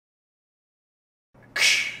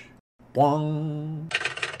Bwong.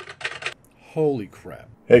 Holy crap.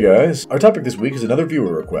 Hey guys, our topic this week is another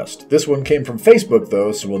viewer request. This one came from Facebook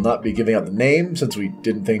though, so we'll not be giving out the name since we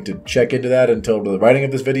didn't think to check into that until the writing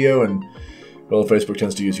of this video, and well, Facebook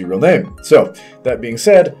tends to use your real name. So, that being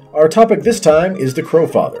said, our topic this time is the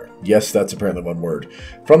CrowFather. Yes, that's apparently one word.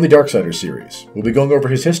 From the Darksiders series. We'll be going over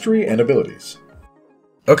his history and abilities.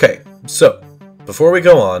 Okay, so, before we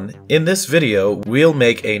go on, in this video, we'll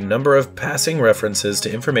make a number of passing references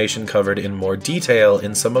to information covered in more detail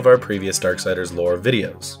in some of our previous Darksiders lore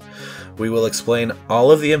videos. We will explain all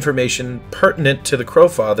of the information pertinent to the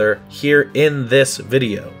CrowFather here in this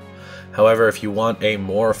video. However, if you want a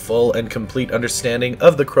more full and complete understanding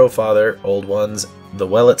of the CrowFather, Old Ones, the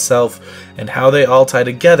well itself, and how they all tie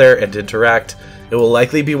together and interact, it will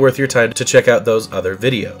likely be worth your time to check out those other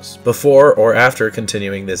videos, before or after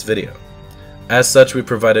continuing this video. As such, we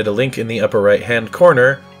provided a link in the upper right hand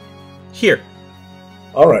corner, here.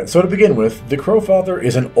 Alright, so to begin with, the CrowFather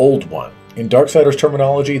is an Old One. In Darksiders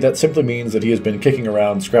terminology, that simply means that he has been kicking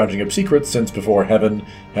around scrounging up secrets since before Heaven,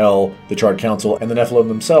 Hell, the Charred Council, and the Nephilim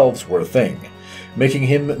themselves were a thing, making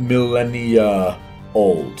him millennia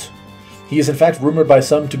old. He is in fact rumored by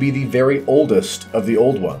some to be the very oldest of the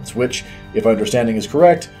Old Ones, which, if my understanding is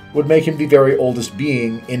correct, would make him the very oldest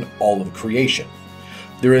being in all of creation.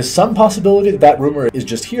 There is some possibility that rumor is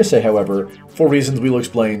just hearsay, however, for reasons we'll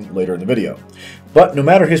explain later in the video. But no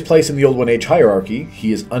matter his place in the Old One Age hierarchy,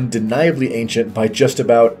 he is undeniably ancient by just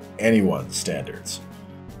about anyone's standards.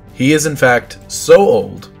 He is in fact so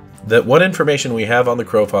old that what information we have on the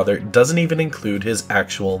CrowFather doesn't even include his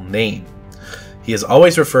actual name. He is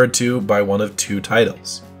always referred to by one of two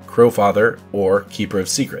titles, CrowFather or Keeper of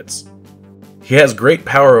Secrets. He has great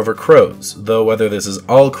power over crows, though whether this is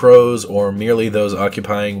all crows or merely those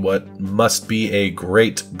occupying what must be a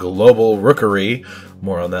great global rookery,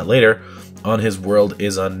 more on that later, on his world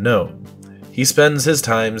is unknown. He spends his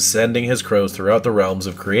time sending his crows throughout the realms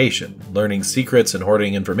of creation, learning secrets and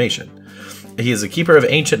hoarding information. He is a keeper of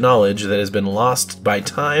ancient knowledge that has been lost by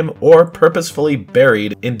time or purposefully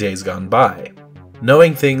buried in days gone by,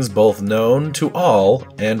 knowing things both known to all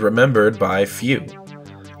and remembered by few.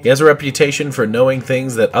 He has a reputation for knowing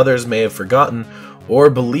things that others may have forgotten or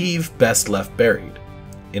believe best left buried.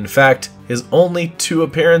 In fact, his only two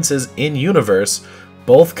appearances in universe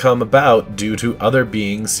both come about due to other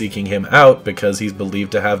beings seeking him out because he's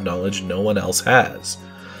believed to have knowledge no one else has.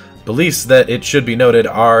 Beliefs that, it should be noted,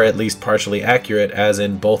 are at least partially accurate, as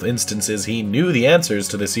in both instances he knew the answers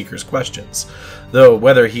to the Seeker's questions, though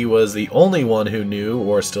whether he was the only one who knew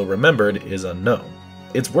or still remembered is unknown.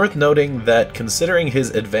 It's worth noting that considering his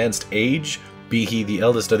advanced age, be he the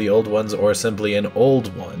eldest of the Old Ones or simply an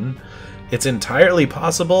Old One, it's entirely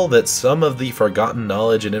possible that some of the forgotten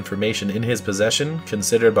knowledge and information in his possession,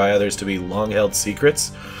 considered by others to be long-held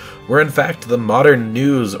secrets, were in fact the modern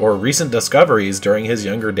news or recent discoveries during his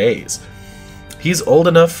younger days. He's old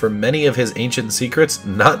enough for many of his ancient secrets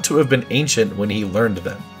not to have been ancient when he learned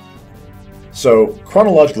them. So,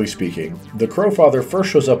 chronologically speaking, the CrowFather first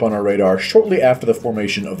shows up on our radar shortly after the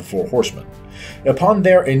formation of the Four Horsemen. Upon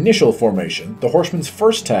their initial formation, the Horsemen's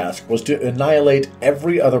first task was to annihilate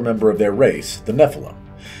every other member of their race, the Nephilim.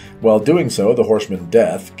 While doing so, the Horseman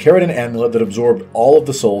Death carried an amulet that absorbed all of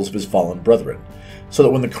the souls of his fallen brethren, so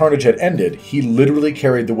that when the carnage had ended, he literally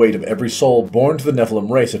carried the weight of every soul born to the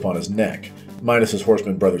Nephilim race upon his neck, minus his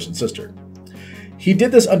Horseman brothers and sister. He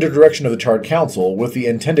did this under direction of the Charred Council, with the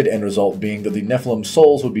intended end result being that the Nephilim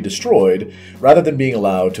souls would be destroyed, rather than being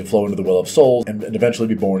allowed to flow into the Well of Souls and eventually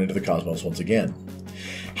be born into the cosmos once again.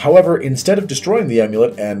 However, instead of destroying the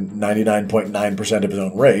amulet and 99.9% of his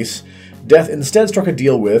own race, Death instead struck a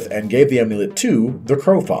deal with and gave the amulet to the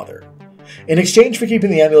CrowFather. In exchange for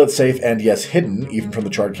keeping the amulet safe and, yes, hidden, even from the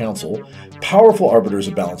Charred Council, powerful arbiters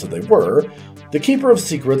of balance that they were, the Keeper of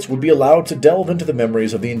Secrets would be allowed to delve into the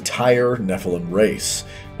memories of the entire Nephilim race,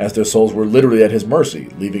 as their souls were literally at his mercy,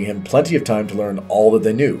 leaving him plenty of time to learn all that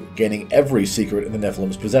they knew, gaining every secret in the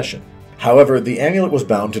Nephilim's possession. However, the amulet was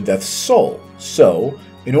bound to Death's soul, so,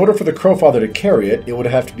 in order for the CrowFather to carry it, it would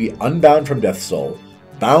have to be unbound from Death's soul,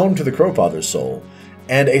 bound to the CrowFather's soul,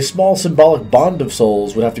 and a small symbolic bond of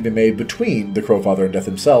souls would have to be made between the CrowFather and Death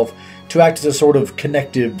himself to act as a sort of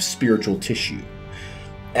connective spiritual tissue.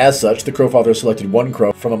 As such, the CrowFather selected one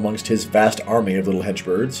crow from amongst his vast army of little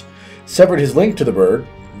hedgebirds, severed his link to the bird,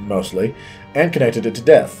 mostly, and connected it to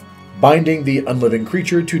Death, binding the unliving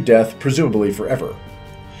creature to Death presumably forever.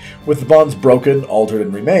 With the bonds broken, altered,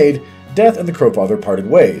 and remade, Death and the CrowFather parted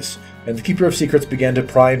ways, and the Keeper of Secrets began to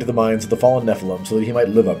pry into the minds of the fallen Nephilim so that he might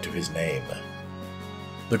live up to his name.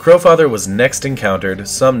 The CrowFather was next encountered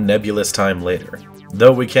some nebulous time later.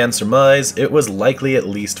 though we can surmise it was likely at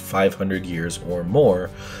least 500 years or more,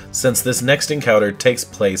 since this next encounter takes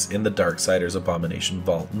place in the Darksiders Abomination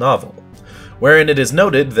Vault novel, wherein it is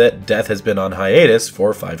noted that Death has been on hiatus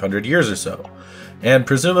for 500 years or so, and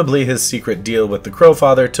presumably his secret deal with the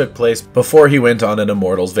CrowFather took place before he went on an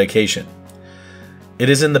Immortal's vacation. It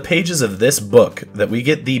is in the pages of this book that we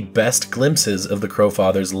get the best glimpses of the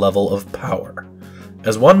CrowFather's level of power.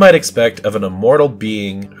 As one might expect of an immortal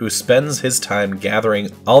being who spends his time gathering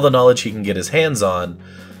all the knowledge he can get his hands on,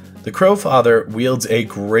 the CrowFather wields a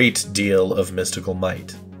great deal of mystical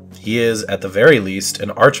might. He is, at the very least, an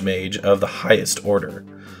archmage of the highest order,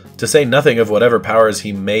 to say nothing of whatever powers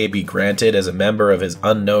he may be granted as a member of his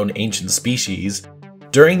unknown ancient species.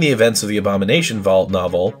 During the events of the Abomination Vault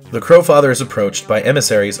novel, the CrowFather is approached by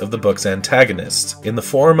emissaries of the book's antagonists in the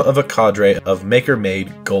form of a cadre of maker-made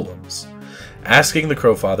golems, asking the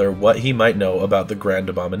CrowFather what he might know about the Grand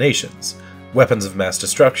Abominations, weapons of mass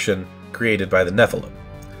destruction created by the Nephilim.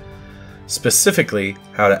 Specifically,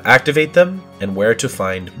 how to activate them and where to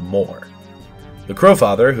find more. The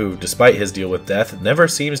CrowFather, who, despite his deal with Death, never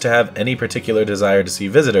seems to have any particular desire to see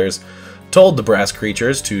visitors, told the brass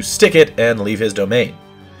creatures to stick it and leave his domain.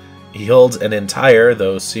 He holds an entire,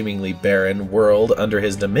 though seemingly barren, world under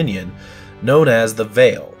his dominion, known as the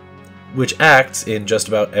Veil, which acts in just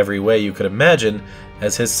about every way you could imagine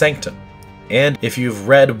as his sanctum. And if you've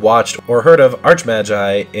read, watched, or heard of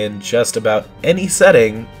Archmagi in just about any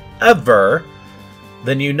setting, ever,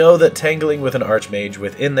 then you know that tangling with an Archmage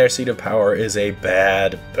within their seat of power is a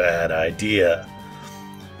bad idea.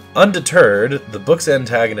 Undeterred, the book's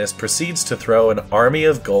antagonist proceeds to throw an army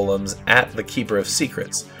of golems at the Keeper of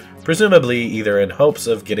Secrets, presumably either in hopes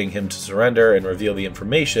of getting him to surrender and reveal the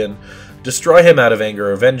information, destroy him out of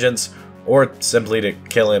anger or vengeance, or simply to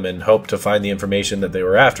kill him and hope to find the information that they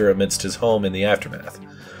were after amidst his home in the aftermath.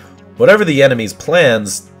 Whatever the enemy's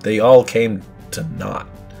plans, they all came to naught,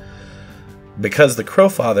 because the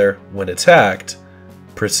CrowFather, when attacked,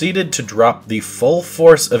 proceeded to drop the full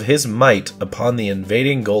force of his might upon the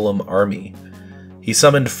invading golem army. He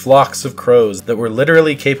summoned flocks of crows that were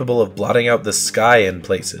literally capable of blotting out the sky in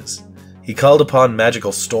places. He called upon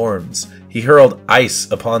magical storms. He hurled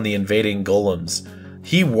ice upon the invading golems.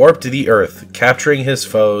 He warped the earth, capturing his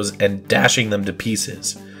foes and dashing them to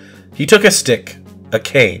pieces. He took a stick, a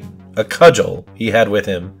cane, a cudgel he had with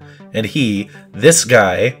him, and this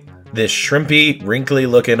guy, this shrimpy,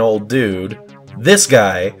 wrinkly-looking old dude, this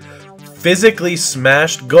guy physically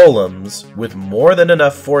smashed golems with more than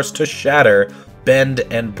enough force to shatter, bend,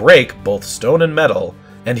 and break both stone and metal,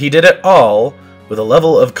 and he did it all with a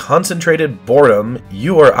level of concentrated boredom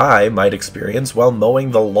you or I might experience while mowing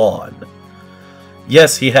the lawn.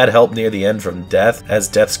 Yes, he had help near the end from Death, as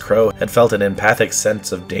Death's crow had felt an empathic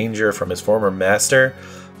sense of danger from his former master,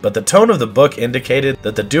 but the tone of the book indicated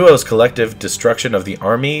that the duo's collective destruction of the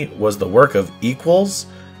army was the work of equals.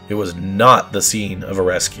 It was not the scene of a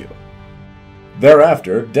rescue.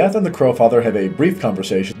 Thereafter, Death and the CrowFather have a brief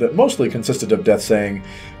conversation that mostly consisted of Death saying,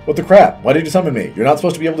 "What the crap? Why did you summon me? You're not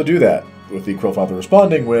supposed to be able to do that." With the CrowFather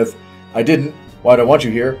responding with, "I didn't. Why do I want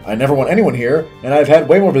you here? I never want anyone here, and I've had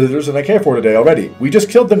way more visitors than I care for today already. We just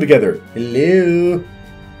killed them together. Hello?"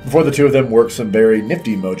 Before the two of them work some very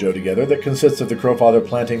nifty mojo together that consists of the CrowFather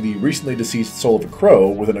planting the recently deceased soul of a crow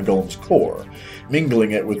within a golem's core, mingling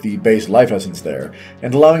it with the base life essence there,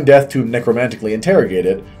 and allowing Death to necromantically interrogate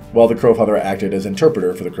it, while the CrowFather acted as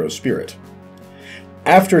interpreter for the crow's spirit.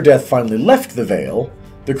 After Death finally left the Veil,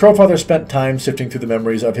 the CrowFather spent time sifting through the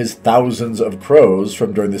memories of his thousands of crows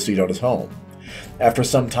from during the siege on his home. After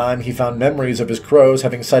some time, he found memories of his crows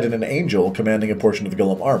having sighted an angel commanding a portion of the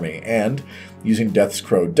golem army, and, using Death's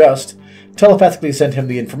crow dust, telepathically sent him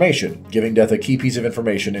the information, giving Death a key piece of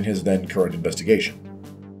information in his then current investigation.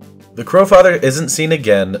 The CrowFather isn't seen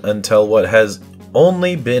again until what has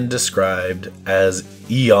only been described as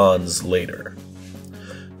eons later,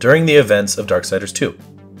 during the events of Darksiders 2,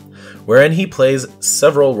 wherein he plays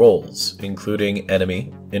several roles, including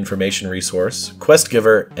enemy, information resource, quest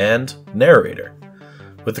giver, and narrator,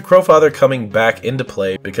 with the CrowFather coming back into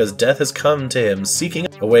play because Death has come to him seeking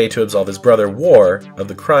a way to absolve his brother War of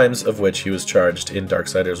the crimes of which he was charged in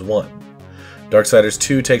Darksiders 1. Darksiders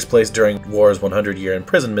 2 takes place during War's 100-year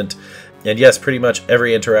imprisonment, and yes, pretty much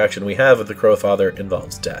every interaction we have with the CrowFather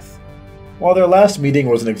involves Death. While their last meeting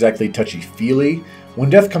wasn't exactly touchy-feely, when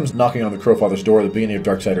Death comes knocking on the CrowFather's door at the beginning of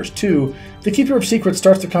Darksiders 2, the Keeper of Secrets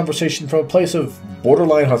starts the conversation from a place of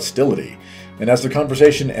borderline hostility, and as the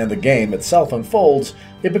conversation and the game itself unfolds,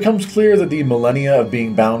 it becomes clear that the millennia of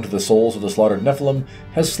being bound to the souls of the slaughtered Nephilim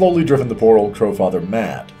has slowly driven the poor old CrowFather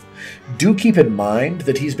mad. Do keep in mind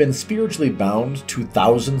that he's been spiritually bound to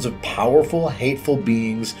thousands of powerful, hateful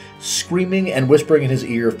beings screaming and whispering in his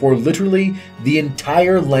ear for literally the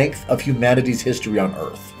entire length of humanity's history on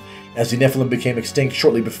Earth, as the Nephilim became extinct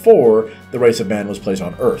shortly before the race of man was placed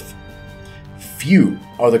on Earth. Few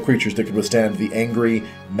are the creatures that could withstand the angry,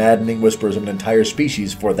 maddening whispers of an entire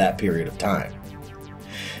species for that period of time.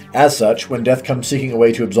 As such, when Death comes seeking a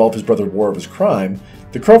way to absolve his brother War of his crime,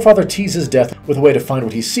 the CrowFather teases Death with a way to find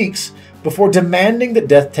what he seeks, before demanding that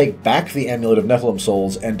Death take back the Amulet of Nephilim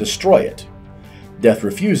Souls and destroy it. Death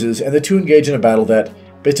refuses, and the two engage in a battle that,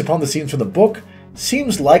 based upon the scenes from the book,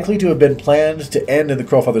 seems likely to have been planned to end in the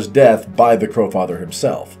CrowFather's death by the CrowFather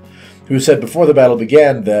himself, who said before the battle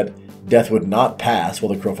began that Death would not pass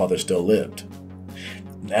while the CrowFather still lived,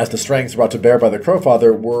 as the strengths brought to bear by the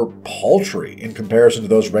CrowFather were paltry in comparison to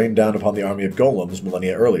those rained down upon the army of golems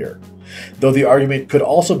millennia earlier, though the argument could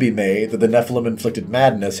also be made that the Nephilim-inflicted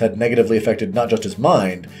madness had negatively affected not just his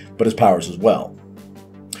mind, but his powers as well.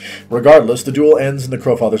 Regardless, the duel ends in the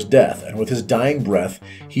CrowFather's death, and with his dying breath,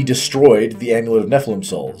 he destroyed the Amulet of Nephilim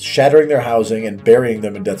Souls, shattering their housing and burying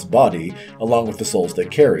them in Death's body, along with the souls they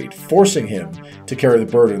carried, forcing him to carry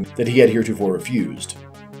the burden that he had heretofore refused.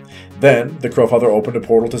 Then, the CrowFather opened a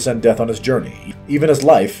portal to send Death on his journey, even as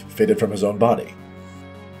life faded from his own body.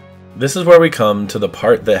 This is where we come to the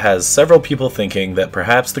part that has several people thinking that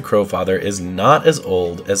perhaps the CrowFather is not as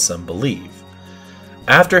old as some believe.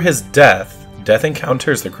 After his death, Death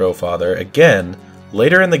encounters the CrowFather again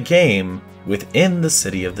later in the game within the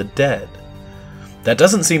City of the Dead. That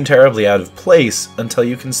doesn't seem terribly out of place until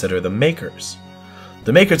you consider the Makers.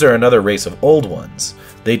 The Makers are another race of old ones.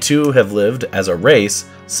 They too have lived as a race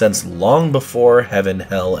since long before heaven,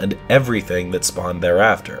 hell, and everything that spawned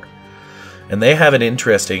thereafter. And they have an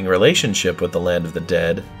interesting relationship with the Land of the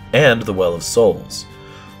Dead and the Well of Souls.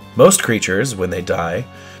 Most creatures, when they die,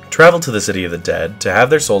 travel to the City of the Dead to have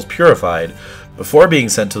their souls purified before being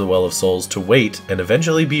sent to the Well of Souls to wait and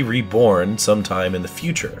eventually be reborn sometime in the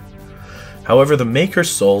future. However, the Maker's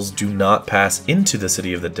souls do not pass into the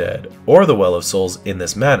City of the Dead or the Well of Souls in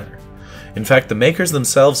this manner. In fact, the Makers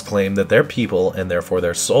themselves claim that their people, and therefore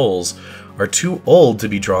their souls, are too old to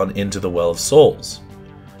be drawn into the Well of Souls.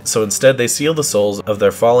 So instead they seal the souls of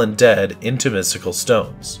their fallen dead into mystical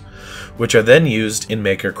stones, which are then used in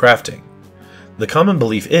Maker crafting. The common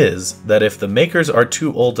belief is that if the Makers are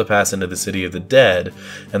too old to pass into the City of the Dead,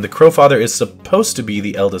 and the CrowFather is supposed to be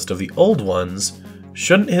the eldest of the old ones,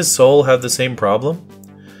 shouldn't his soul have the same problem?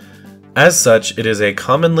 As such, it is a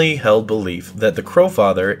commonly held belief that the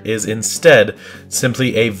CrowFather is instead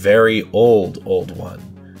simply a very old one,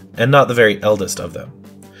 and not the very eldest of them.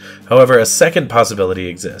 However, a second possibility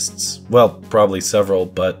exists. Well, probably several,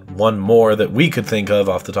 but one more that we could think of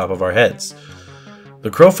off the top of our heads. The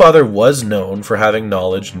CrowFather was known for having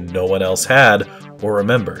knowledge no one else had or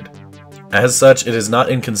remembered. As such, it is not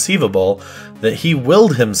inconceivable that he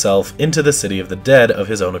willed himself into the City of the Dead of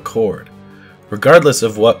his own accord, regardless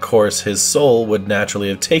of what course his soul would naturally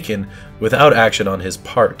have taken without action on his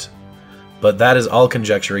part. But that is all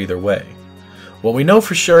conjecture either way. What we know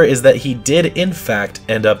for sure is that he did in fact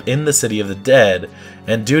end up in the City of the Dead,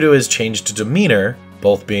 and due to his changed demeanor,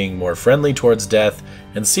 both being more friendly towards Death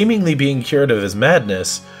and seemingly being cured of his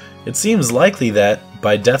madness, it seems likely that,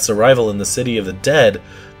 by Death's arrival in the City of the Dead,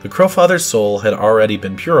 the CrowFather's soul had already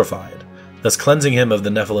been purified, thus cleansing him of the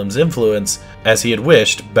Nephilim's influence as he had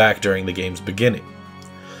wished back during the game's beginning.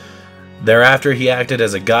 Thereafter, he acted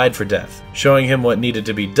as a guide for Death, showing him what needed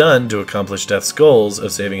to be done to accomplish Death's goals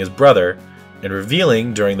of saving his brother, and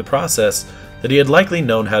revealing during the process that he had likely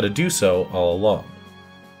known how to do so all along.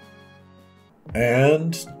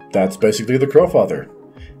 And that's basically the CrowFather.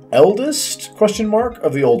 Eldest,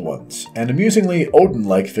 of the Old Ones, and amusingly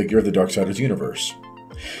Odin-like figure of the Darksiders universe.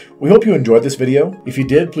 We hope you enjoyed this video. If you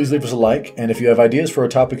did, please leave us a like, and if you have ideas for a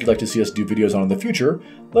topic you'd like to see us do videos on in the future,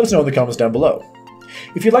 let us know in the comments down below.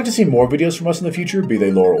 If you'd like to see more videos from us in the future, be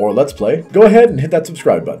they lore or let's play, go ahead and hit that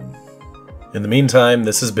subscribe button. In the meantime,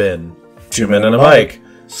 this has been Two Men and a Mic,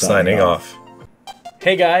 signing off.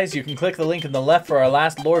 Hey guys, you can click the link in the left for our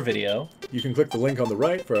last lore video. You can click the link on the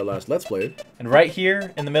right for our last Let's Play. And right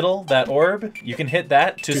here in the middle, that orb, you can hit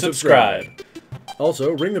that to subscribe.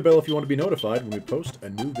 Also, ring the bell if you want to be notified when we post a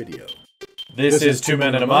new video. This is Two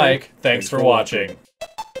Men and a Mic. Thanks for watching.